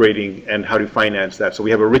slum upgrading and how to finance that. So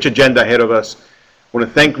we have a rich agenda ahead of us. I want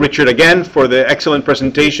to thank Richard again for the excellent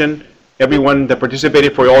presentation, everyone that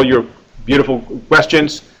participated for all your beautiful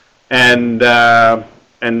questions, and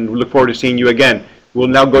we look forward to seeing you again. We'll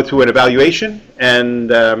now go through an evaluation, and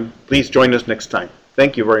please join us next time.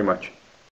 Thank you very much.